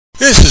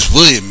This is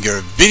William, your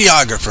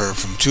videographer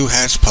from Two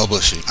Hats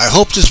Publishing. I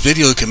hope this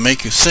video can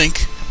make you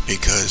think,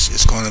 because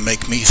it's going to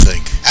make me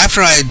think.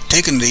 After I had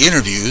taken the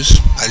interviews,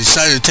 I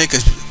decided to take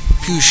a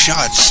few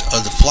shots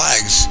of the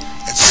flags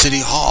at City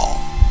Hall.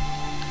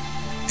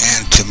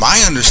 And to my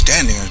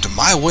understanding, or to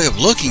my way of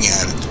looking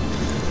at it,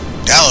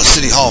 Dallas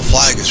City Hall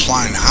flag is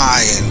flying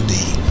high, and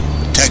the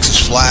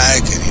Texas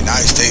flag and the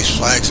United States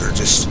flags are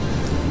just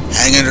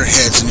hanging their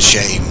heads in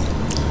shame.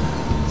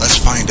 Let's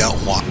find out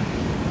why.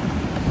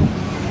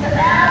 We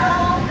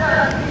want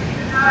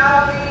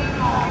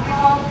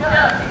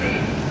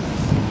justice.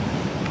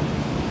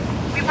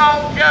 We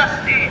want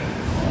justice.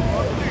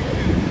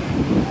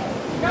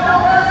 No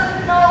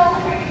justice, no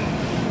peace.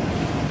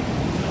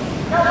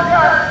 No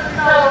justice,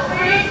 no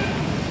peace.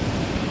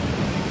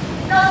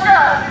 No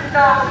justice,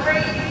 no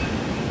peace.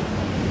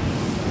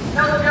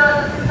 No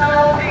justice, no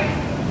peace.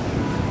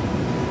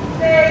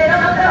 Say no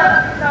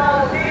justice, no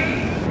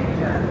peace.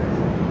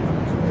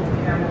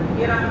 When you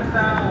get on the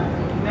phone,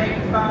 make a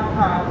phone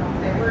call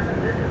and say, listen,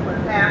 this is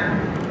what's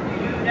happening. Do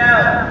you know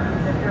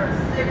that there are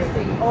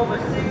over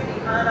 60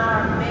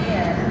 unarmed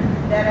men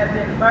that have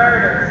been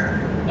murdered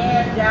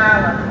in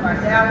Dallas by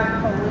Dallas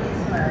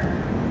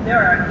policemen? There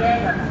are a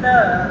gang of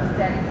thugs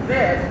that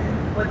exist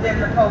within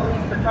the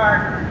police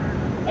department.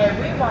 And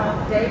we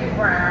want David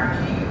Brown,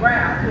 Chief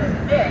Brown, to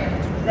admit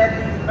that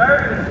these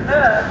murderous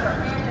thugs are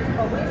in his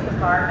police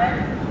department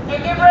and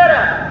get rid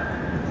of them.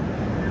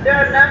 There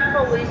are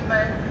enough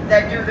policemen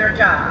that do their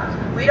jobs.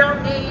 We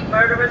don't need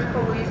murderous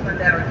policemen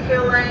that are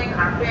killing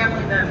our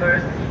family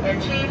members,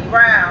 and Chief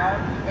Brown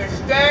is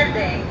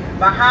standing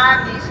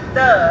behind these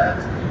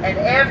thugs, and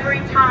every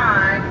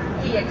time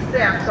he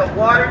accepts a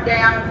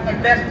watered-down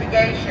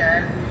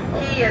investigation,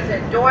 he is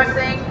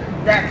endorsing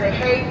that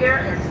behavior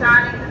and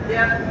signing the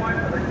death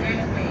warrant for the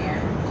next man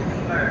to be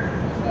murdered.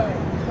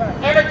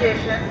 In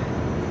addition,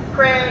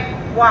 Craig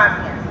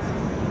Watkins,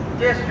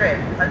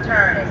 District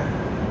Attorney,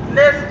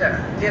 Mr.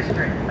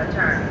 District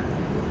Attorney,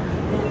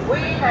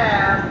 we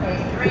have a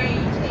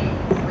dream team.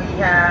 We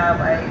have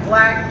a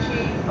black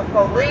chief of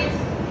police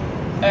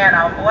and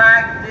a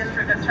black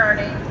district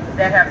attorney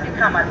that have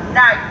become a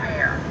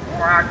nightmare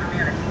for our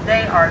community.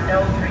 They are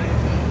no dream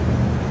team.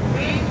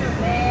 These two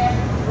men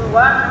grew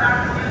up in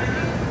our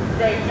community.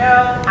 They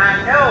know, I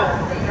know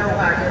they know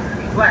how it is to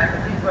be black,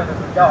 because these brothers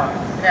are dark,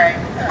 okay?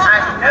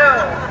 I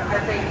know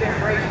that they've been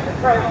racially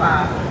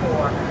profiled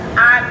before.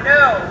 I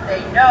know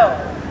they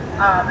know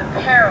the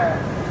peril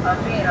of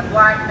being a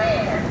black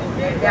man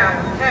in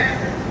Dallas,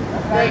 Texas.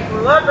 They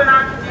grew up in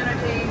our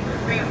community.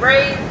 We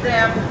raised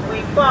them,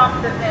 we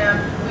fostered them,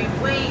 we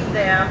weaned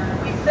them,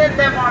 we sent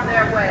them on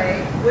their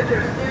way with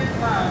their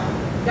student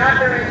loans, got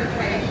their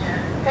education,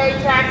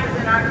 paid taxes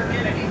in our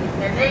community,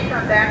 and they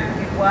come back and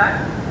do what?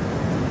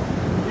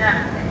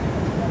 Nothing.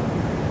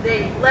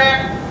 They let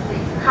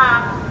these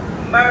cops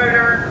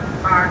murder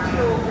our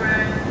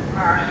children,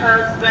 our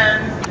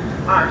husbands,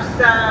 our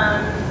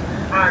sons,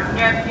 our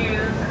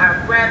nephews, our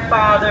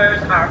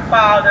grandfathers, our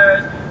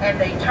fathers, and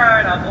they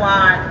turn a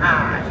blind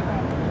eye.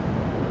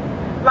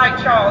 Like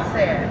Charles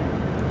said,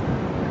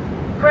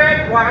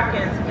 Craig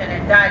Watkins can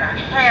indict a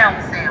ham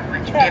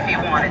sandwich if he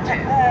wanted to.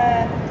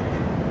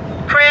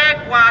 Craig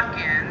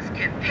Watkins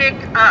can pick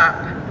up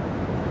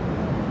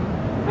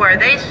where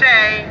they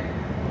say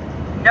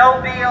no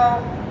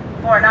bill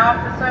for an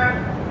officer.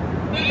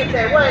 He can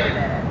say, wait a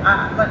minute,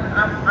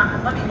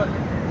 let me look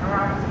at this, or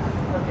I'll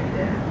look at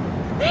this.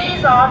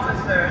 These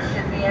officers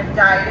should be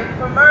indicted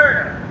for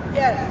murder.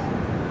 Yes.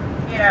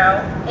 You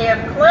know, if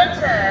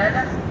Clinton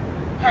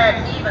had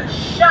even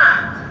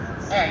shot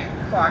at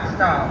Clark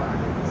Stoller,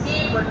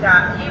 he would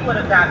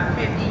have gotten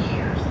 50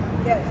 years.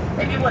 Yes.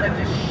 If he would have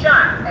just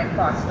shot at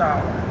Clark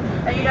Stoller.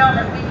 And you know,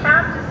 and we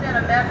have to send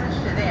a message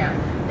to them.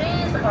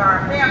 These are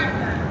our family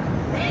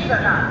members. These are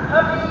not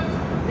puppies.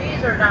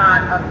 These are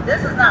not,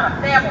 this is not a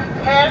family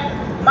pet.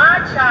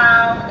 My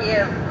child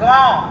is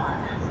gone.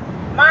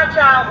 My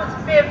child was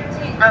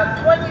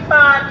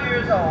 25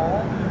 years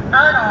old,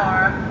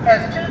 unarmed,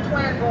 has two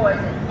twin boys,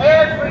 and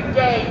every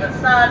day the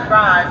sun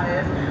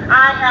rises,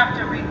 I have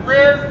to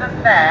relive the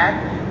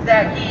fact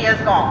that he is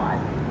gone.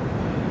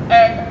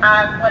 And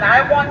when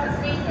I want to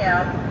see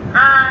him,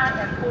 I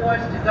am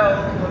forced to go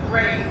to a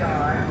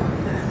graveyard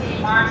to see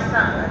my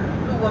son,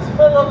 who was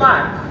full of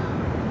life,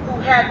 who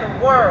had the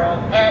world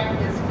at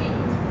his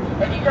feet.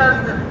 And because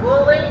this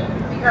bully,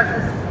 because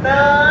this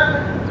thug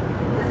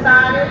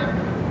decided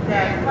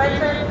that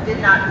Clinton did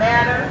not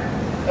matter.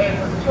 It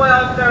was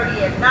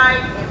 12:30 at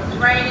night, it was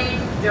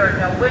raining, there are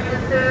no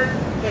witnesses.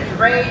 His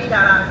rage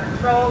got out of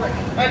control and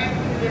he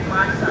executed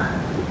my son.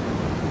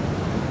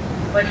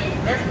 But he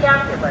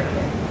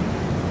miscalculated.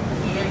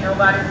 He didn't know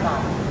about his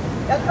mom.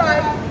 That's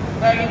right.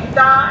 And he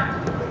thought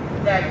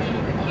that he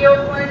could kill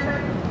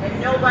Clinton and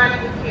nobody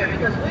would care,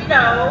 because we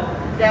know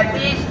that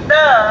these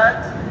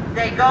thugs,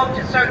 they go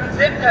to certain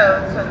zip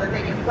codes so that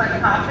they can play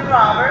cops and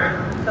robbers,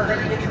 so they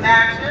can get some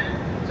action,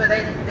 so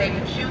they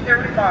can shoot their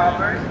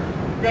revolvers.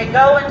 They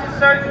go into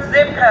certain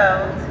zip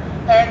codes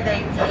and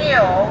they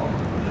kill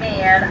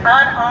men,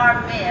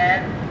 unarmed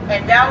men,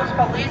 and Dallas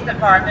Police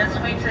Department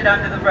sweeps it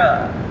under the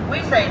rug.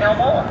 We say no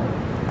more.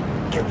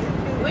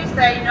 We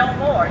say no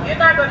more. You're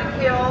not going to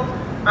kill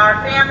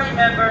our family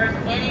members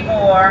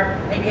anymore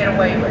and get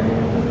away with it.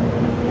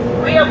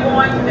 We are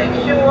going to make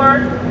sure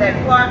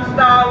that Clark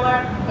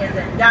Stoller is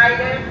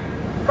indicted,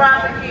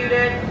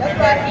 prosecuted, and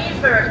that he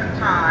serves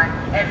time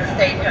in the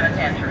state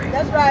penitentiary.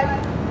 That's right.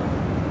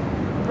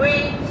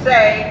 We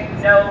say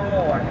no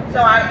more.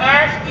 So I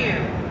ask you,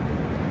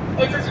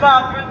 it's a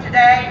small group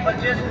today, but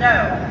just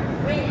know,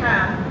 we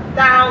have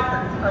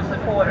thousands of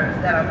supporters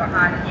that are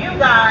behind it. You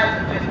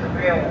guys are just the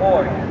real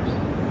warriors.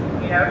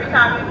 You know, every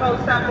time we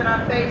post something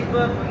on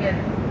Facebook, we get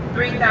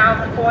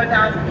 3,000,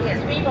 4,000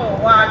 hits. People are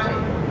watching.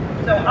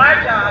 So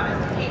our job is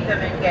to keep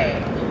them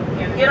engaged.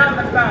 You know, get on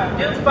the phone,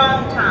 do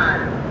phone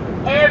time.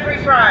 Every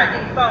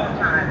Friday, phone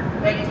time.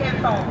 Make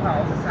 10 phone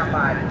calls to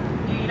somebody.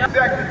 Do you know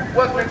exactly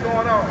what's been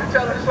going on and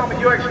tell us some of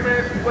your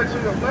experience and what you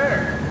have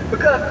learned?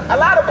 Because a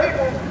lot of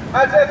people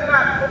are just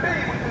not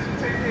familiar with this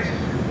particular issue.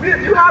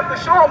 You have to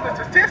show them the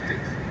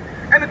statistics.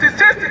 And the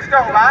statistics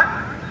don't lie.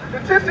 The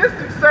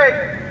statistics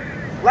say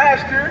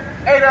last year,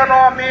 8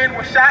 unarmed men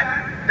were shot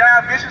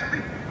down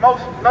viciously,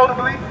 most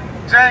notably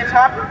James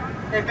Harper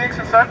in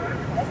Dixon Circle.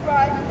 That's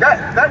right.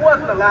 That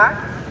wasn't a lie.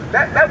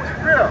 That was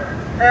real.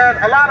 And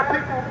a lot of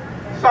people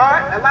saw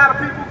it, a lot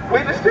of people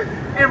witnessed it,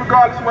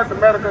 regardless of what the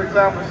medical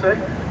examiners say,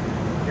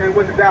 and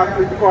what the Dallas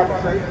Police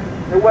Department say,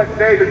 and what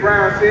David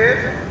Brown says.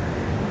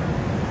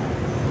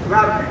 A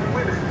lot of people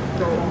witnessed it.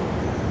 So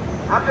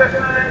I'm just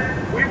saying,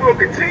 we will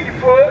continue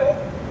forward.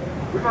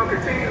 We're going to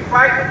continue to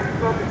fight.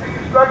 We're going to continue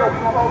to struggle. We're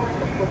going to hold these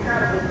people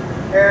accountable.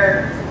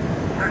 And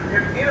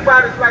if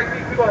anybody's like me,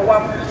 we're going to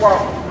walk this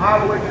walk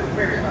all the way to the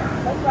finish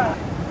line. That's right.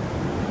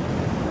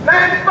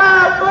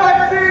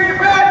 95-14, you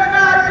badge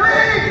not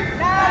green!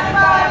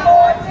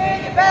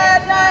 95-14, your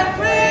badge not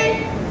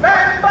green.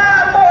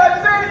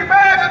 95-14, you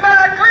badge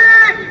not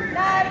green!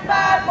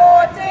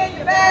 95-14,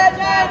 your badge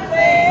not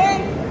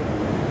green.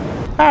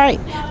 All right,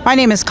 my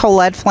name is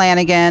Colette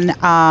Flanagan.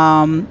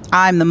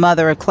 I'm the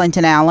mother of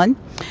Clinton Allen.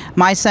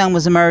 My son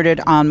was murdered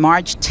on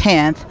March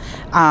 10th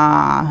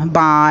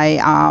by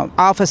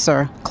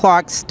Officer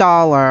Clark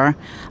Stoller,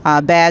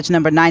 badge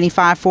number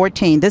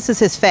 9514. This is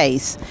his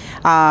face.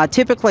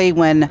 Typically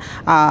when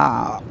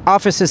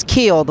officers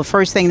kill, the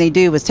first thing they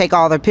do is take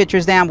all their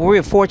pictures down, but we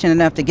were fortunate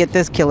enough to get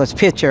this killer's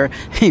picture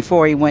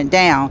before he went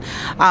down.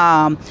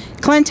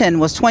 Clinton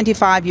was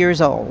 25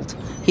 years old.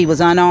 He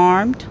was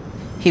unarmed,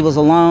 he was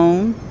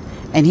alone,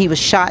 and he was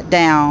shot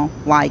down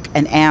like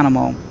an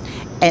animal.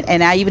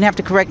 And I even have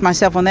to correct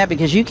myself on that,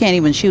 because you can't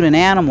even shoot an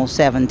animal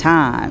 7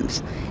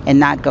 times and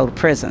not go to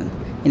prison,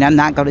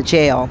 not go to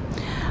jail.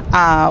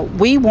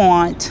 We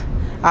want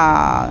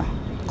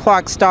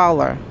Clark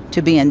Stoller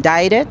to be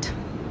indicted.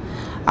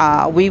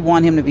 We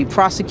want him to be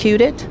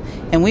prosecuted,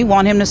 and we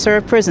want him to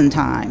serve prison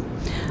time.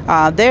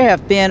 There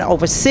have been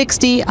over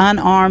 60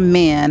 unarmed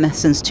men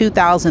since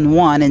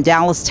 2001 in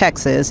Dallas,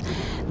 Texas,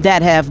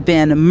 that have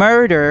been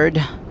murdered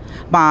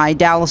by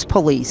Dallas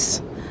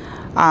police.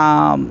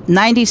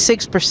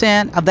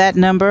 96% of that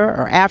number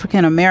are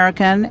African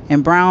American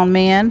and brown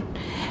men,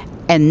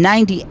 and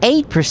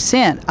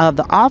 98% of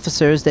the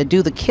officers that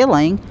do the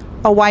killing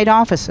are white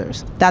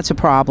officers. That's a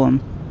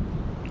problem.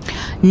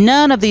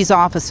 None of these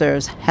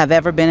officers have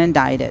ever been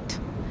indicted.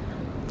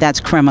 That's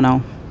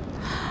criminal.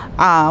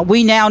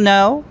 We now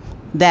know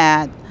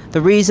that the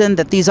reason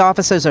that these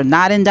officers are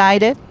not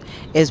indicted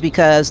is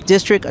because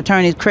District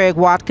Attorney Craig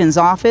Watkins'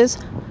 office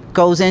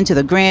goes into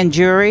the grand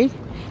jury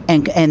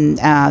and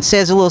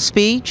says a little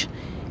speech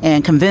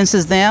and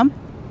convinces them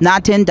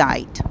not to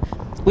indict.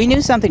 We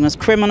knew something was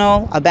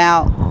criminal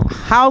about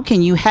how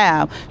can you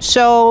have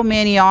so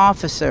many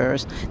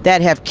officers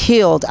that have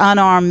killed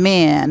unarmed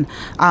men,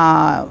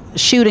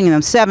 shooting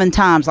them 7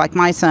 times like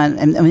my son,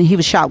 and he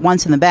was shot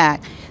once in the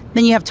back.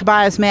 Then you have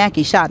Tobias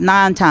Mackey shot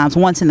 9 times,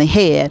 once in the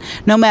head.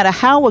 No matter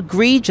how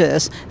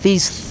egregious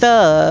these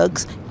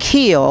thugs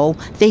kill,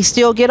 they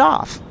still get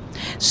off.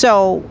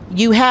 So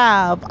you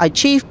have a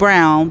Chief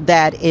Brown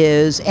that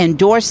is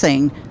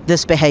endorsing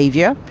this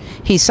behavior.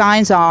 He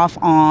signs off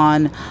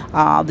on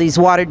these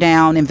watered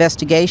down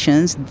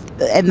investigations,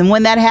 and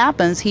when that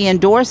happens, he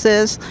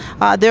endorses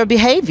their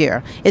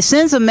behavior. It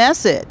sends a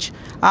message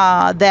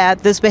that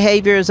this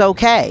behavior is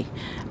okay.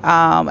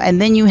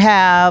 And then you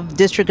have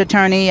District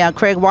Attorney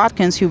Craig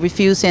Watkins, who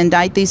refused to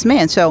indict these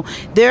men. So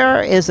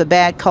there is a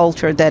bad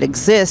culture that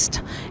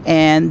exists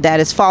and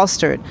that is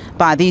fostered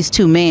by these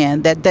 2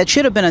 men that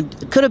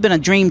could have been a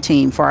dream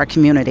team for our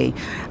community.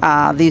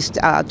 These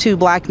 2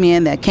 black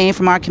men that came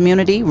from our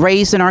community,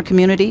 raised in our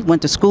community,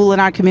 went to school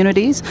in our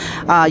communities,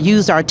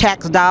 used our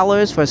tax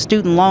dollars for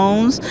student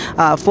loans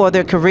for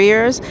their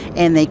careers,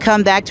 and they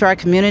come back to our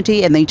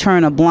community and they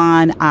turn a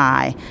blind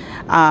eye.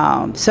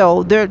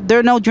 So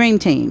they're no dream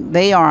team.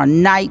 They are a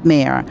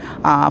nightmare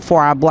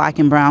for our black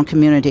and brown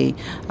community.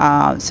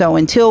 So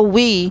until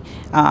we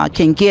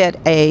can get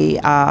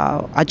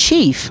a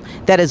chief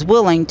that is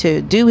willing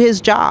to do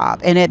his job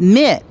and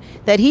admit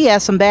that he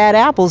has some bad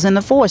apples in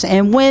the force.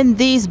 And when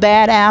these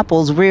bad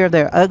apples rear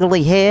their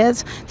ugly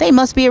heads, they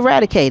must be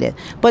eradicated.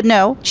 But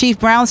no, Chief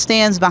Brown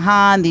stands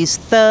behind these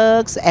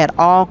thugs at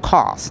all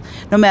costs.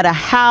 No matter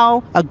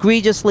how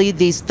egregiously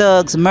these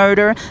thugs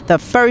murder, the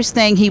first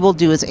thing he will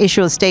do is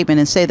issue a statement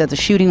and say that the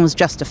shooting was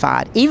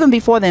justified. Even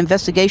before the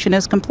investigation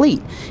is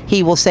complete,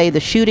 he will say the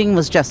shooting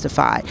was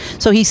justified.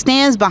 So he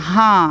stands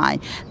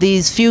behind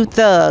these few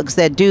thugs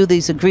that do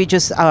these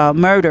egregious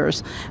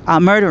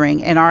murdering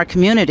in our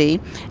community,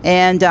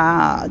 and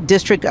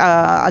district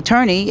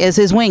attorney is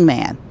his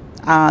wingman.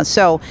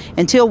 So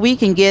until we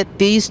can get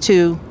these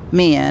two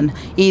men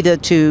either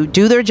to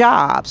do their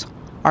jobs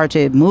or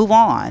to move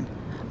on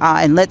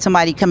and let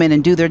somebody come in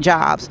and do their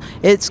jobs,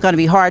 it's going to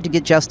be hard to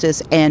get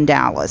justice in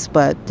Dallas.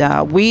 But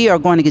we are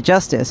going to get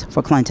justice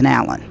for Clinton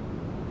Allen.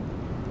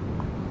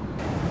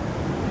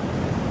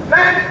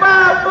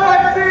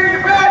 95-14,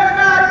 you better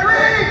not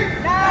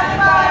clean.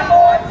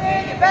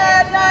 95-14, your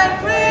badge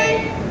not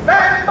clean.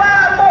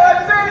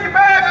 95-14, you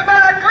better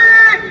not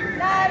clean.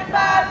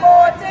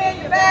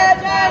 95-14, your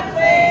badge not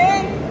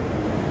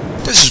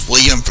clean. This is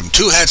William from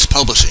Two Hats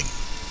Publishing.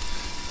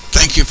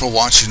 Thank you for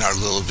watching our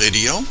little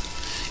video.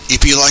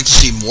 If you'd like to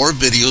see more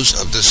videos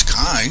of this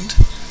kind,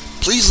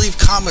 please leave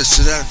comments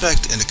to that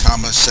effect in the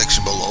comments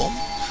section below,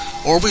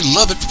 or we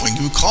love it when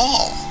you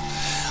call.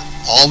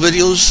 All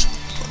videos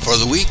for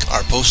the week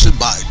are posted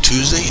by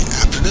Tuesday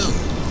afternoon.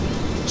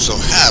 So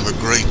have a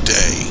great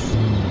day.